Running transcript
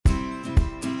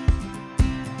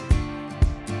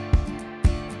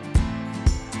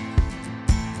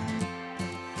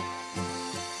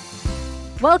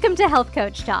Welcome to Health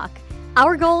Coach Talk.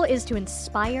 Our goal is to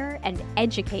inspire and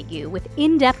educate you with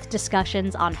in-depth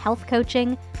discussions on health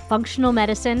coaching, functional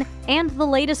medicine, and the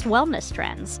latest wellness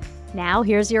trends. Now,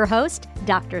 here's your host,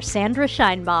 Dr. Sandra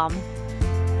Scheinbaum.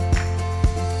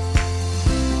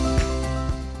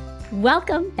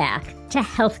 Welcome back to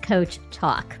Health Coach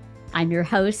Talk. I'm your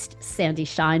host, Sandi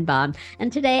Scheinbaum,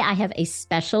 and today I have a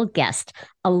special guest,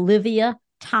 Olivia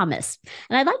Thomas.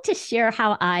 And I'd like to share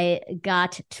how I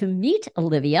got to meet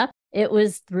Olivia. It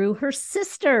was through her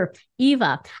sister,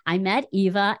 Eva. I met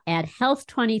Eva at Health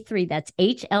 23, that's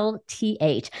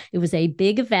HLTH. It was a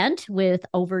big event with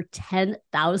over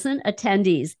 10,000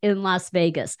 attendees in Las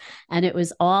Vegas, and it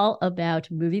was all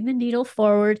about moving the needle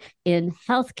forward in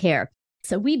healthcare.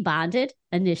 So we bonded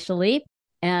initially,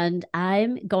 and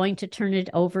I'm going to turn it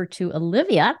over to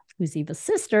Olivia, who's Eva's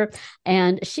sister,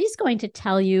 and she's going to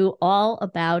tell you all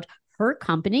about her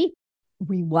company,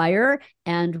 Rewire,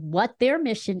 and what their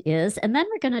mission is. And then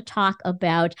we're going to talk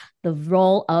about the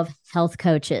role of health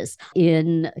coaches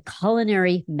in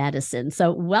culinary medicine.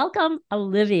 So welcome,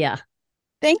 Olivia.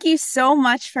 Thank you so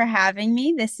much for having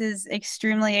me. This is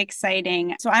extremely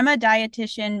exciting. So I'm a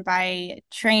dietitian by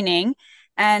training,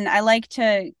 and I like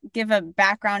to give a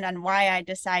background on why I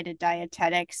decided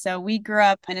dietetics. So we grew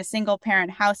up in a single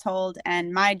parent household,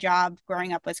 and my job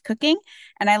growing up was cooking.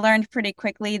 And I learned pretty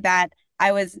quickly that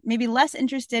I was maybe less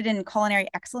interested in culinary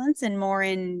excellence and more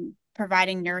in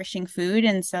providing nourishing food.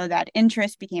 And so that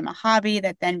interest became a hobby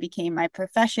that then became my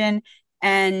profession.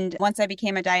 And once I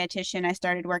became a dietitian, I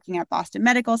started working at Boston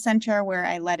Medical Center, where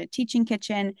I led a teaching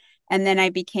kitchen. And then I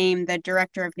became the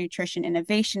director of nutrition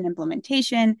innovation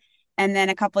implementation. And then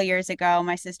a couple of years ago,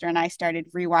 my sister and I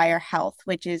started Rewire Health,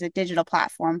 which is a digital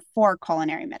platform for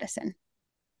culinary medicine.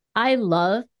 I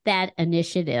love that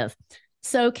initiative.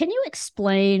 So can you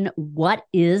explain what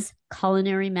is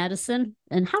culinary medicine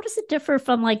and how does it differ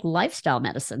from like lifestyle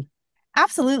medicine?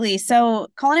 Absolutely. So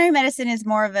culinary medicine is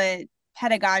more of a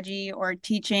pedagogy or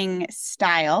teaching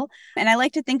style. And I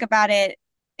like to think about it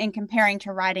in comparing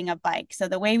to riding a bike. So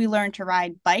the way we learn to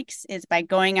ride bikes is by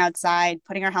going outside,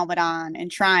 putting our helmet on and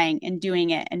trying and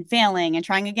doing it and failing and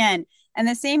trying again. And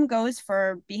the same goes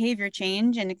for behavior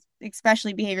change, and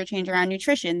especially behavior change around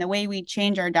nutrition. The way we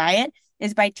change our diet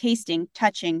is by tasting,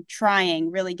 touching,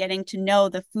 trying, really getting to know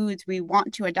the foods we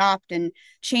want to adopt and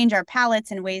change our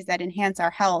palates in ways that enhance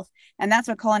our health. And that's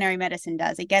what culinary medicine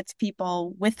does. It gets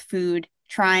people with food,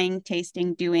 trying,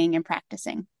 tasting, doing, and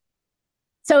practicing.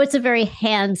 So it's a very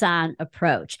hands-on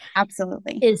approach.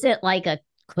 Absolutely. Is it like a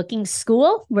cooking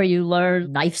school where you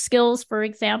learn knife skills, for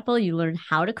example? You learn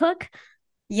how to cook?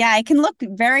 Yeah, it can look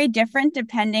very different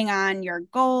depending on your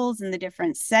goals and the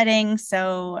different settings.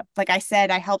 So, like I said,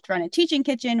 I helped run a teaching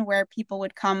kitchen where people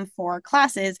would come for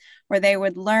classes where they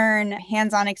would learn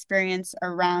hands-on experience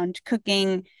around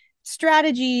cooking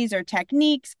strategies or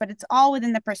techniques, but it's all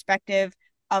within the perspective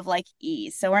of like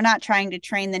ease. So we're not trying to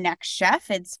train the next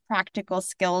chef. It's practical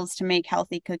skills to make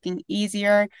healthy cooking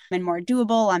easier and more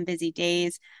doable on busy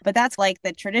days. But that's like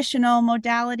the traditional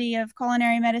modality of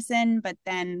culinary medicine. But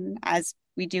then as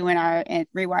we do in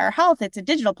Rewire Health, it's a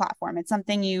digital platform. It's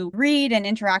something you read and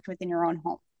interact with in your own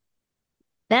home.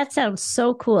 That sounds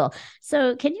so cool.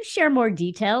 So can you share more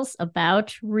details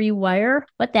about Rewire,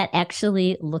 what that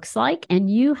actually looks like?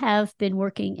 And you have been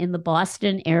working in the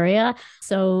Boston area.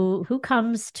 So who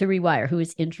comes to Rewire? Who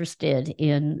is interested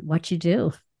in what you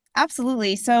do?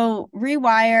 Absolutely. So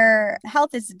Rewire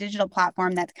Health is a digital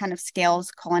platform that kind of scales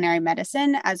culinary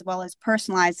medicine as well as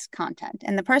personalized content.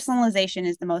 And the personalization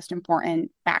is the most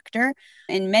important factor.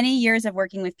 In many years of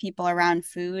working with people around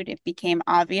food, it became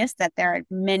obvious that there are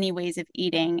many ways of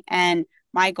eating. And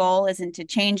my goal isn't to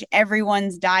change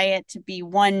everyone's diet to be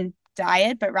one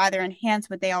diet, but rather enhance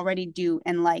what they already do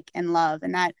and like and love.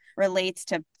 And that relates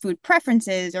to food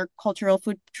preferences or cultural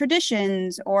food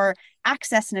traditions or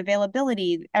access and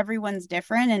availability. Everyone's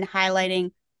different, and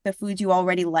highlighting the foods you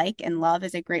already like and love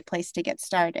is a great place to get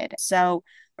started. So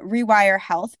Rewire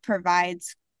Health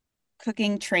provides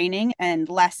cooking training and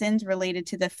lessons related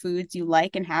to the foods you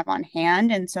like and have on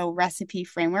hand. And so recipe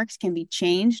frameworks can be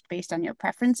changed based on your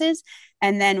preferences.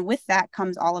 And then with that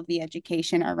comes all of the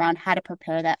education around how to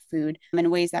prepare that food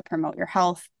in ways that promote your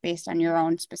health based on your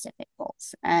own specific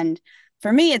goals. And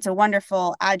for me, it's a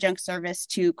wonderful adjunct service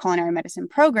to culinary medicine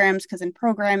programs, because in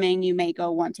programming, you may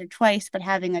go once or twice, but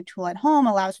having a tool at home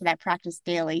allows for that practice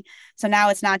daily. So now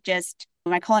it's not just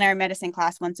my culinary medicine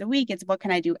class once a week, it's what can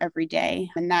I do every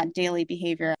day? And that daily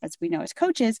behavior, as we know as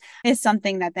coaches, is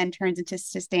something that then turns into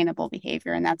sustainable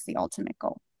behavior. And that's the ultimate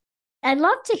goal. I'd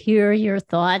love to hear your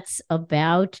thoughts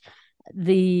about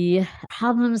the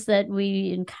problems that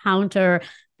we encounter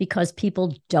because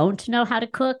people don't know how to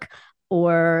cook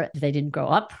or they didn't grow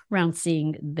up around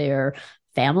seeing their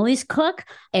families cook,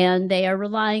 and they are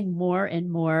relying more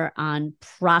and more on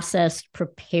processed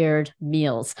prepared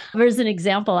meals. Here's an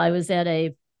example. I was at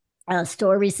a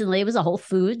store recently. It was a Whole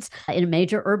Foods in a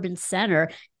major urban center,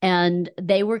 and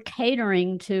they were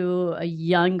catering to a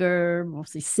younger,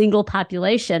 mostly single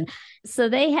population. So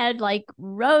they had like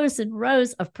rows and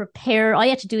rows of prepared, all you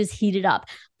had to do is heat it up.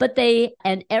 But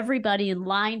and everybody in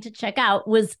line to check out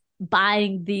was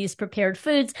buying these prepared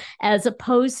foods as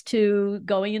opposed to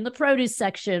going in the produce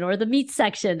section or the meat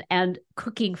section and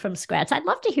cooking from scratch. I'd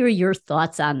love to hear your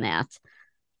thoughts on that.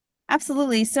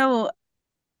 Absolutely. So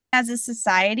as a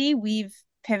society, we've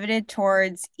pivoted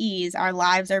towards ease. Our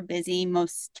lives are busy.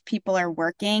 Most people are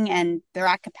working and they're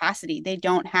at capacity. They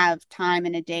don't have time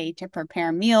in a day to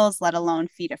prepare meals, let alone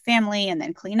feed a family and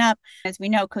then clean up. As we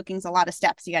know, cooking's a lot of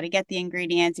steps. You got to get the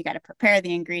ingredients, you got to prepare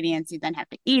the ingredients, you then have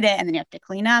to eat it, and then you have to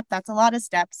clean up. That's a lot of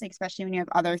steps, especially when you have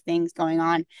other things going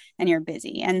on and you're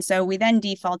busy. And so we then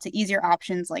default to easier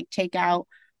options like takeout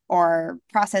or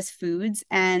processed foods.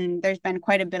 And there's been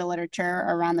quite a bit of literature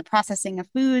around the processing of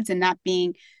foods and that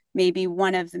being maybe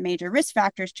one of the major risk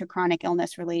factors to chronic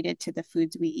illness related to the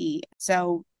foods we eat.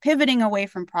 So pivoting away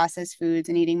from processed foods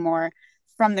and eating more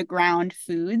from the ground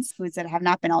foods that have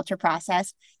not been ultra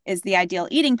processed, is the ideal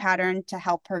eating pattern to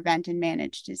help prevent and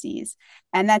manage disease.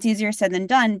 And that's easier said than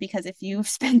done, because if you've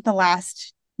spent the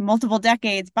last multiple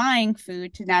decades buying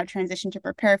food to now transition to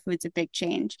prepare food's a big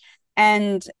change.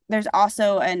 And there's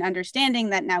also an understanding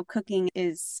that now cooking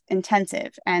is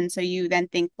intensive. And so you then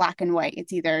think black and white.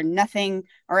 It's either nothing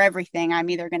or everything. I'm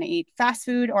either going to eat fast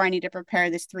food or I need to prepare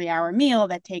this 3-hour meal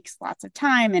that takes lots of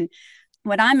time. And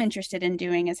what I'm interested in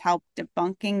doing is help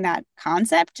debunking that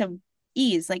concept of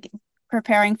ease. Like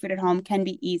preparing food at home can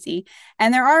be easy.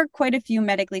 And there are quite a few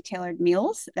medically tailored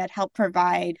meals that help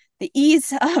provide the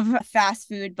ease of fast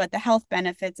food, but the health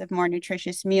benefits of more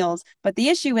nutritious meals. But the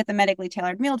issue with the medically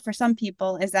tailored meal for some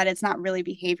people is that it's not really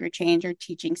behavior change or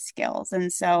teaching skills.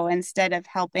 And so instead of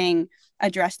helping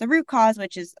address the root cause,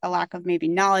 which is a lack of maybe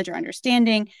knowledge or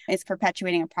understanding, it's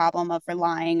perpetuating a problem of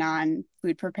relying on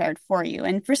food prepared for you.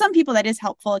 And for some people, that is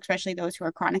helpful, especially those who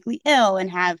are chronically ill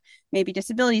and have maybe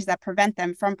disabilities that prevent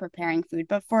them from preparing food.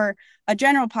 But for a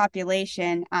general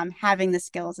population, having the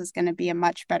skills is going to be a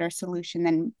much better solution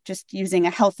than just using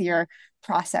a healthier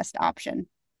processed option.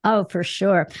 Oh, for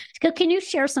sure. Can you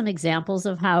share some examples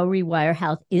of how Rewire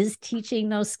Health is teaching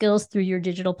those skills through your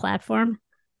digital platform?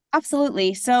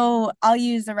 Absolutely. So I'll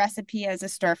use the recipe as a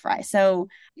stir fry. So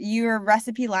your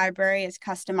recipe library is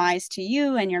customized to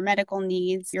you and your medical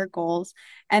needs, your goals.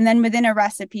 And then within a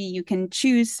recipe, you can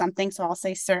choose something. So I'll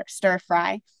say stir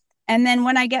fry. And then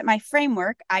when I get my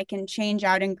framework, I can change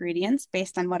out ingredients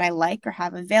based on what I like or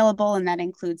have available. And that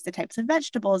includes the types of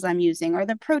vegetables I'm using or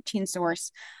the protein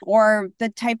source or the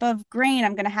type of grain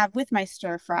I'm going to have with my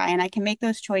stir fry. And I can make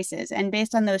those choices. And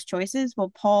based on those choices,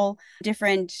 we'll pull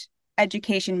different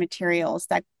education materials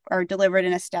that are delivered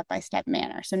in a step-by-step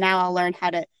manner. So now I'll learn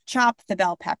how to chop the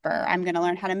bell pepper. I'm going to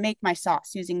learn how to make my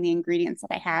sauce using the ingredients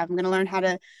that I have. I'm going to learn how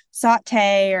to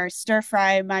saute or stir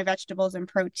fry my vegetables and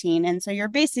protein. And so you're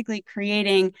basically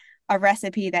creating a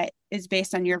recipe that is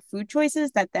based on your food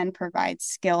choices that then provides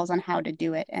skills on how to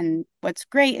do it. And what's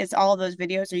great is all of those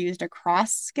videos are used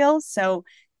across skills. So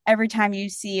every time you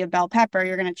see a bell pepper,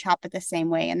 you're going to chop it the same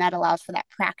way. And that allows for that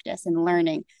practice and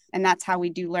learning. And that's how we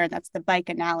do learn. That's the bike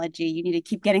analogy. You need to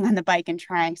keep getting on the bike and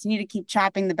trying. So you need to keep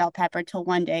chopping the bell pepper till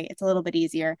one day it's a little bit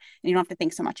easier and you don't have to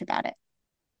think so much about it.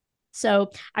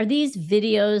 So are these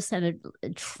videos and a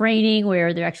training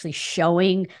where they're actually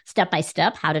showing step by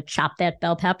step how to chop that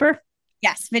bell pepper?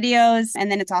 Yes, videos.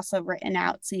 And then it's also written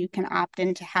out so you can opt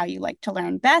into how you like to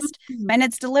learn best. And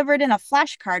it's delivered in a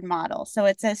flashcard model. So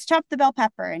it says chop the bell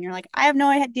pepper. And you're like, I have no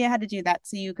idea how to do that.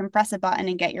 So you can press a button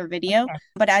and get your video. Okay.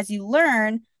 But as you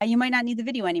learn, you might not need the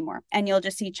video anymore. And you'll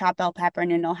just see chop bell pepper and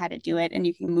you'll know how to do it. And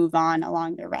you can move on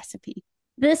along the recipe.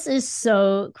 This is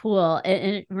so cool.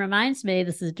 And it reminds me,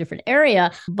 this is a different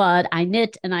area, but I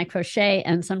knit and I crochet.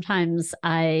 And sometimes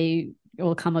I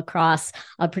will come across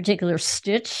a particular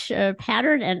stitch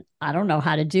pattern and I don't know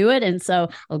how to do it. And so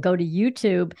I'll go to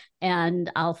YouTube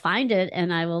and I'll find it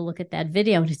and I will look at that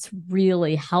video. And it's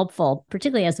really helpful,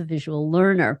 particularly as a visual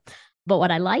learner. But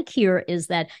what I like here is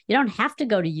that you don't have to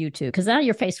go to YouTube because now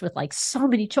you're faced with like so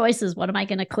many choices. What am I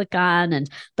going to click on?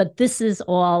 But this is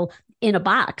all in a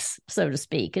box, so to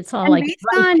speak. It's all like based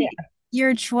on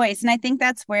your choice. And I think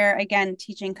that's where, again,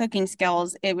 teaching cooking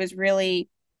skills, it was really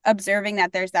observing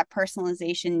that there's that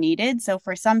personalization needed. So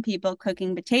for some people,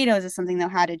 cooking potatoes is something they know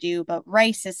how to do, but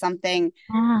rice is something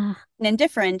Ah,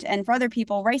 indifferent. And for other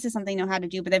people, rice is something they know how to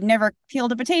do, but they've never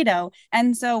peeled a potato.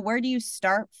 And so where do you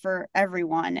start for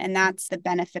everyone? And that's the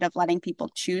benefit of letting people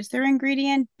choose their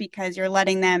ingredient, because you're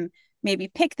letting them maybe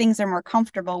pick things they're more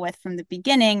comfortable with from the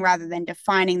beginning rather than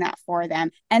defining that for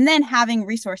them, and then having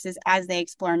resources as they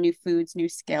explore new foods, new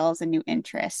skills, and new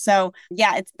interests. So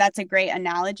yeah, that's a great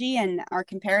analogy and our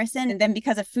comparison. And then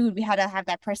because of food, we had to have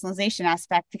that personalization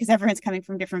aspect because everyone's coming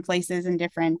from different places and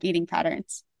different eating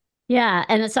patterns. yeah.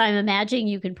 And so I'm imagining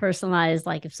you can personalize,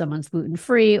 like if someone's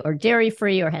gluten-free or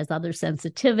dairy-free or has other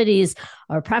sensitivities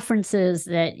or preferences,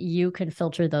 that you can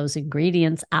filter those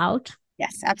ingredients out.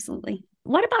 Yes, absolutely.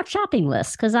 What about shopping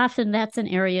lists? Because often that's an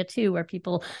area too where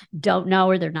people don't know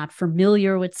or they're not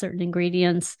familiar with certain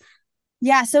ingredients.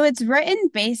 Yeah, so it's written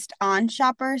based on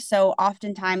shoppers. So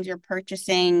oftentimes you're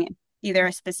purchasing either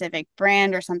a specific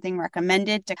brand or something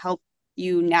recommended to help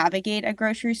you navigate a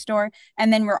grocery store.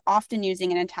 And then we're often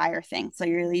using an entire thing. So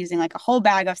you're using like a whole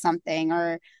bag of something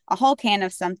or a whole can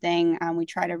of something. We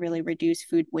try to really reduce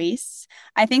food waste.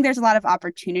 I think there's a lot of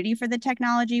opportunity for the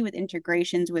technology with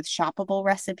integrations with shoppable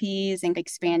recipes and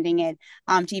expanding it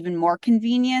to even more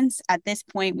convenience. At this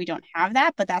point, we don't have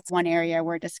that, but that's one area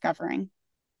we're discovering.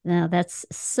 Now, that's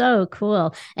so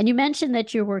cool. And you mentioned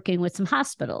that you're working with some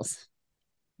hospitals.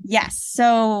 Yes.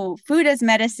 So, food as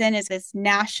medicine is this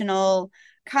national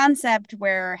concept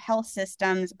where health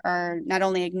systems are not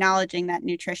only acknowledging that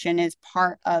nutrition is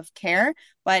part of care,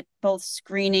 but both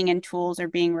screening and tools are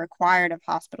being required of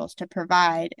hospitals to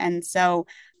provide. And so,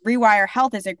 Rewire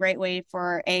Health is a great way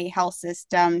for a health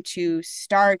system to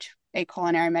start a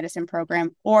culinary medicine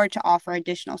program or to offer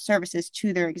additional services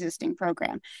to their existing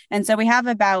program. And so, we have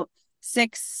about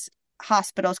six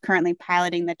hospitals currently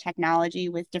piloting the technology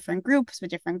with different groups with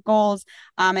different goals.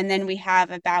 And then we have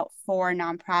about four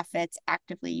nonprofits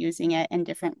actively using it in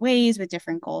different ways with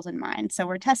different goals in mind. So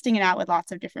we're testing it out with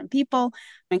lots of different people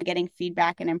and getting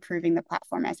feedback and improving the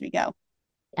platform as we go.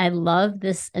 I love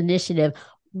this initiative.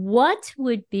 What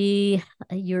would be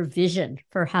your vision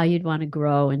for how you'd want to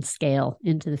grow and scale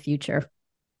into the future?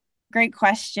 Great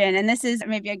question. And this is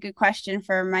maybe a good question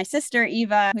for my sister,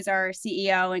 Eva, who's our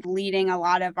CEO and leading a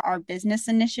lot of our business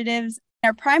initiatives.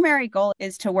 Our primary goal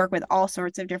is to work with all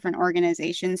sorts of different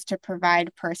organizations to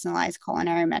provide personalized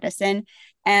culinary medicine.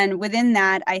 And within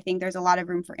that, I think there's a lot of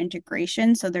room for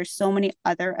integration. So there's so many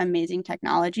other amazing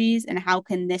technologies. And how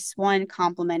can this one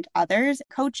complement others?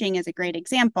 Coaching is a great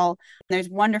example. There's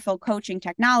wonderful coaching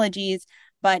technologies,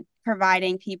 but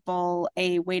providing people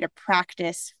a way to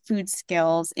practice food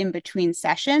skills in between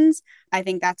sessions, I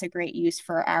think that's a great use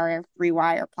for our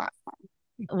Rewire platform.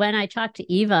 When I talked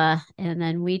to Eva and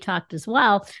then we talked as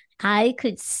well, I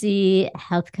could see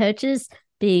health coaches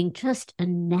being just a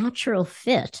natural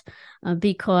fit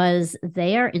because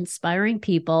they are inspiring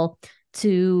people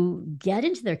to get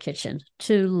into their kitchen,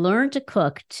 to learn to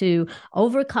cook, to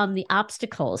overcome the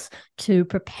obstacles to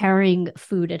preparing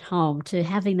food at home, to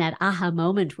having that aha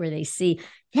moment where they see,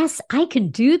 yes, I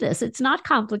can do this. It's not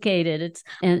complicated.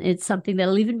 It's something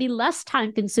that'll even be less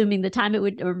time consuming. The time it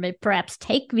would, or perhaps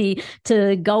take me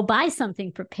to go buy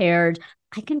something prepared,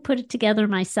 I can put it together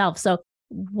myself. So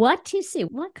what do you see?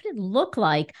 What could it look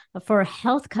like for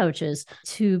health coaches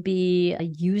to be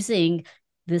using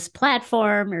this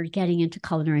platform or getting into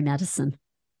culinary medicine?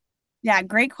 Yeah,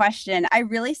 great question. I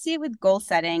really see it with goal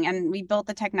setting, and we built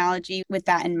the technology with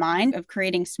that in mind of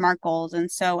creating SMART goals. And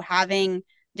so having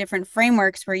different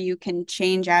frameworks where you can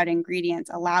change out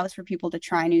ingredients allows for people to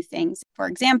try new things. For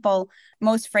example,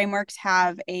 most frameworks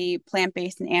have a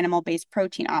plant-based and animal-based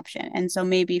protein option. And so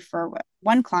maybe for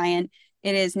one client,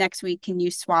 it is next week, can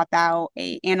you swap out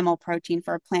a animal protein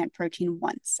for a plant protein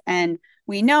once? And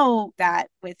we know that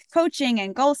with coaching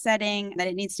and goal setting that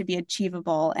it needs to be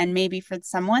achievable. And maybe for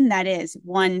someone that is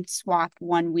one swap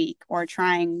 1 week or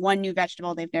trying one new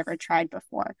vegetable they've never tried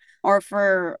before. Or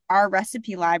for our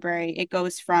recipe library, it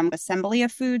goes from assembly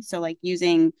of food. So like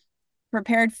using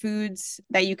prepared foods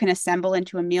that you can assemble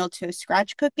into a meal to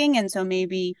scratch cooking. And so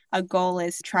maybe a goal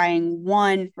is trying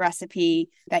one recipe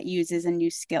that uses a new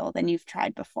skill than you've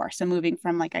tried before. So moving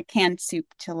from like a canned soup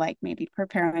to like maybe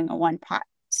preparing a one pot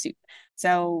soup.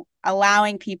 So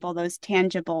allowing people those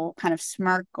tangible kind of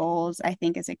SMART goals, I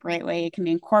think is a great way it can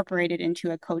be incorporated into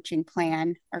a coaching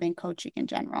plan or in coaching in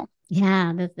general.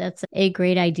 Yeah, that's a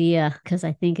great idea because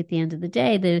I think at the end of the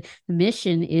day, the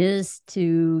mission is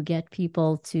to get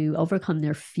people to overcome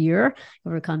their fear,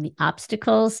 overcome the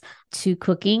obstacles to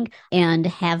cooking and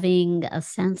having a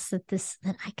sense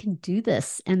that I can do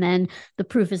this. And then the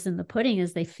proof is in the pudding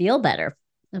as they feel better.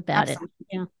 about it. Absolutely.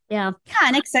 Yeah. Yeah. Yeah,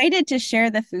 and excited to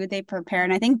share the food they prepare.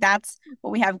 And I think that's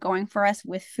what we have going for us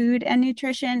with food and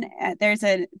nutrition. There's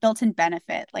a built-in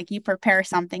benefit. Like you prepare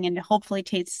something and it hopefully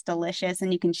tastes delicious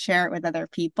and you can share it with other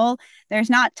people. There's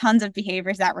not tons of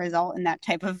behaviors that result in that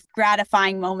type of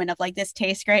gratifying moment of like, this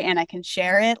tastes great and I can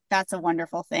share it. That's a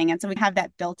wonderful thing. And so we have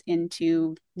that built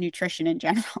into nutrition in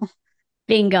general.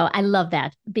 Bingo. I love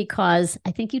that because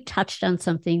I think you touched on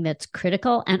something that's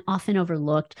critical and often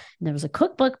overlooked. And there was a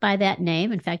cookbook by that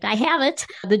name. In fact, I have it,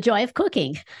 The Joy of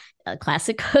Cooking, a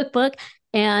classic cookbook.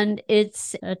 And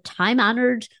it's a time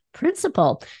honored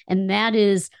principle. And that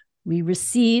is we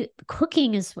receive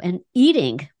cooking is and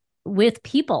eating with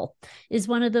people is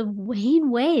one of the main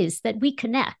ways that we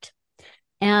connect.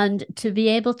 And to be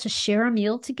able to share a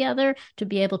meal together, to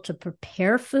be able to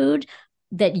prepare food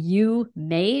that you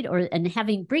made or and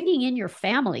having bringing in your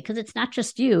family, because it's not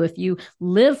just you. If you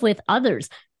live with others,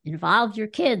 involve your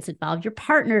kids, involve your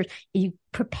partners, you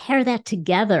prepare that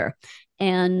together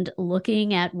and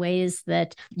looking at ways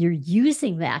that you're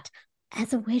using that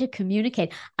as a way to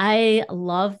communicate. I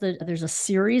love that there's a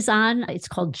series on, it's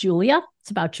called Julia.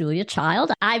 It's about Julia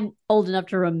Child. I'm old enough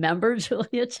to remember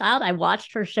Julia Child. I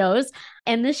watched her shows,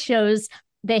 and this shows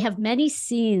they have many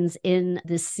scenes in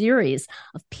this series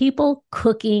of people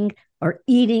cooking or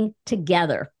eating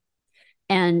together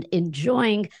and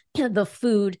enjoying the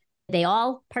food. They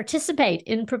all participate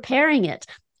in preparing it.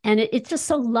 And it's just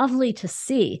so lovely to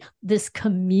see this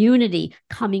community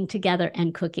coming together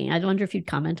and cooking. I wonder if you'd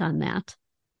comment on that.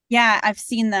 Yeah, I've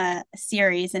seen the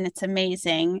series and it's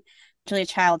amazing. Julia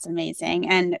Child's amazing.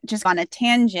 And just on a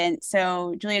tangent,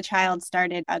 so Julia Child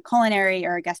started a culinary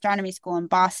or a gastronomy school in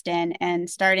Boston. And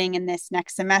starting in this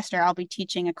next semester, I'll be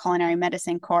teaching a culinary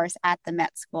medicine course at the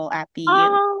Met School at BU.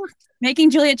 Oh, Making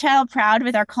Julia Child proud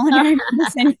with our culinary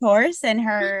medicine course and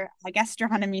her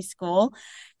gastronomy school.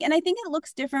 And I think it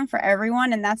looks different for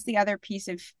everyone. And that's the other piece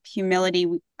of humility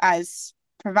as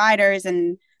providers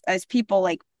and as people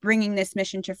like bringing this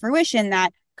mission to fruition,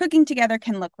 that cooking together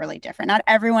can look really different. Not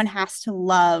everyone has to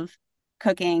love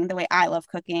cooking the way I love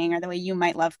cooking or the way you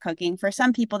might love cooking. For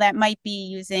some people, that might be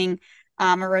using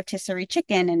a rotisserie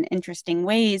chicken in interesting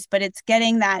ways, but it's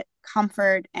getting that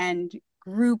comfort and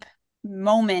group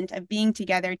moment of being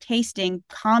together, tasting,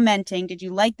 commenting, did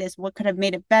you like this? What could have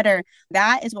made it better?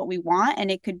 That is what we want.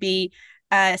 And it could be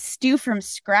a stew from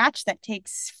scratch that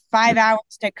takes 5 hours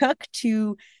to cook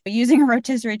to using a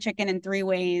rotisserie chicken in 3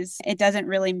 ways. It doesn't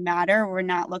really matter. We're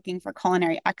not looking for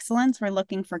culinary excellence. We're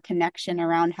looking for connection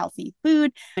around healthy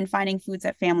food and finding foods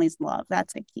that families love.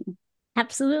 That's the key.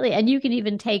 absolutely. And you can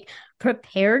even take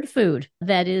prepared food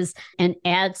that is, and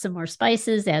add some more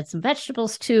spices, add some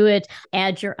vegetables to it,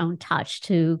 add your own touch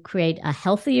to create a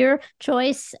healthier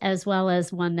choice, as well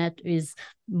as one that is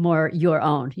more your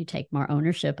own. You take more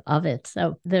ownership of it.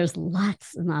 So there's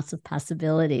lots and lots of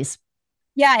possibilities.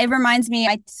 Yeah, it reminds me.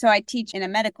 I teach in a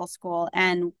medical school,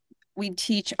 and we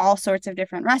teach all sorts of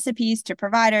different recipes to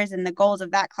providers. And the goals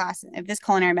of that class, of this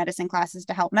culinary medicine class, is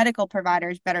to help medical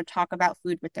providers better talk about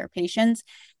food with their patients.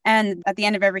 And at the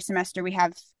end of every semester, we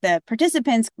have the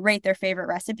participants rate their favorite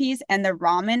recipes, and the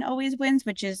ramen always wins,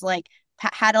 which is like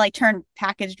how to like turn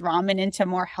packaged ramen into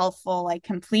more healthful, like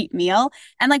complete meal.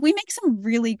 And like we make some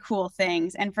really cool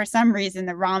things. And for some reason,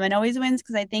 the ramen always wins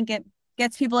because I think it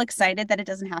gets people excited that it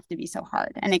doesn't have to be so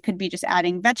hard. And it could be just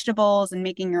adding vegetables and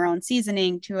making your own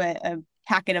seasoning to a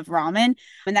packet of ramen.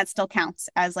 And that still counts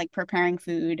as like preparing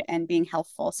food and being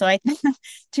healthful. So I think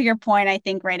to your point, I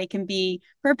think, right, it can be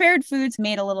prepared foods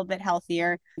made a little bit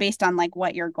healthier based on like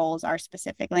what your goals are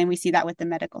specifically. And we see that with the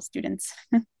medical students.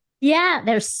 Yeah,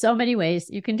 there's so many ways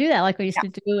you can do that. Like I used to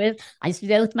do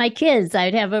that with my kids.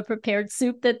 I'd have a prepared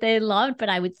soup that they loved, but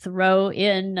I would throw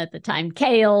in at the time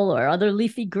kale or other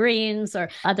leafy greens or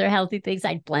other healthy things.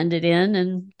 I'd blend it in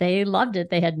and they loved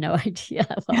it. They had no idea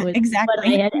what I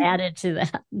Exactly. had added to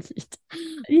that.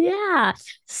 Yeah.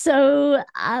 So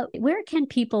where can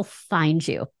people find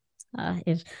you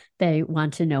if they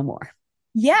want to know more?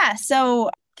 Yeah.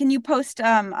 So can you post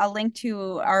a link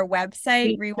to our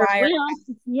website, We sure Rewire?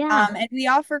 will. Yeah. And we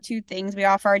offer two things. We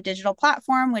offer our digital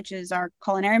platform, which is our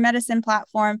culinary medicine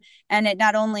platform. And it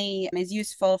not only is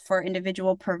useful for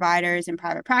individual providers in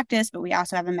private practice, but we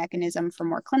also have a mechanism for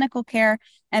more clinical care.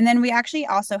 And then we actually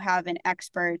also have an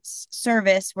experts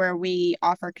service where we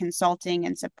offer consulting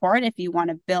and support if you want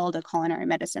to build a culinary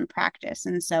medicine practice.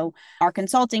 And so our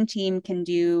consulting team can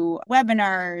do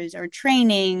webinars or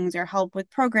trainings or help with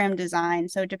program design.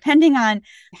 So depending on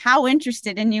how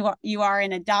interested in you are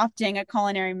in adopting a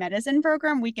culinary medicine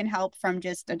program, we can help from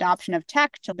just adoption of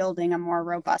tech to building a more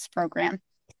robust program.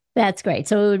 That's great.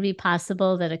 So it would be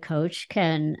possible that a coach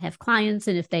can have clients,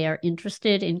 and if they are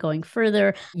interested in going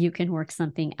further, you can work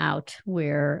something out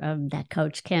where that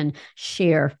coach can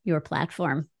share your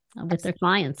platform with their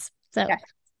clients. So, Yes.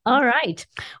 all right.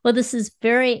 Well, this is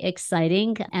very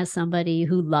exciting. As somebody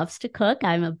who loves to cook,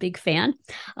 I'm a big fan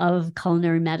of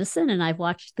culinary medicine, and I've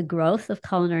watched the growth of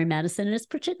culinary medicine. And it's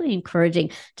particularly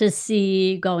encouraging to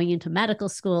see going into medical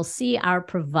school, see our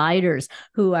providers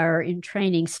who are in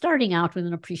training starting out with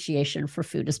an appreciation for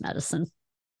food as medicine.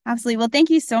 Absolutely. Well, thank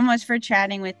you so much for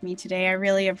chatting with me today. I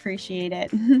really appreciate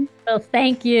it. Well,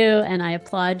 thank you, and I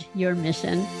applaud your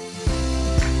mission.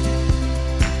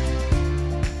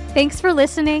 Thanks for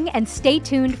listening, and stay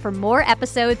tuned for more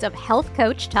episodes of Health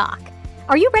Coach Talk.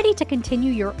 Are you ready to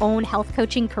continue your own health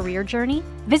coaching career journey?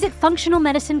 Visit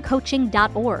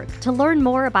functionalmedicinecoaching.org to learn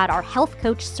more about our health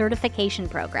coach certification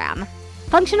program.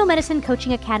 Functional Medicine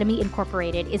Coaching Academy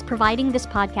Incorporated is providing this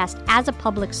podcast as a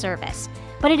public service,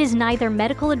 but it is neither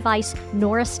medical advice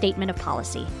nor a statement of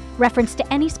policy. Reference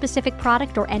to any specific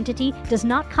product or entity does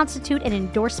not constitute an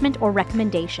endorsement or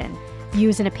recommendation.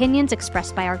 Views and opinions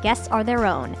expressed by our guests are their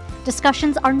own.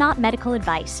 Discussions are not medical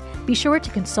advice. Be sure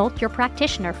to consult your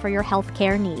practitioner for your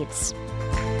healthcare needs.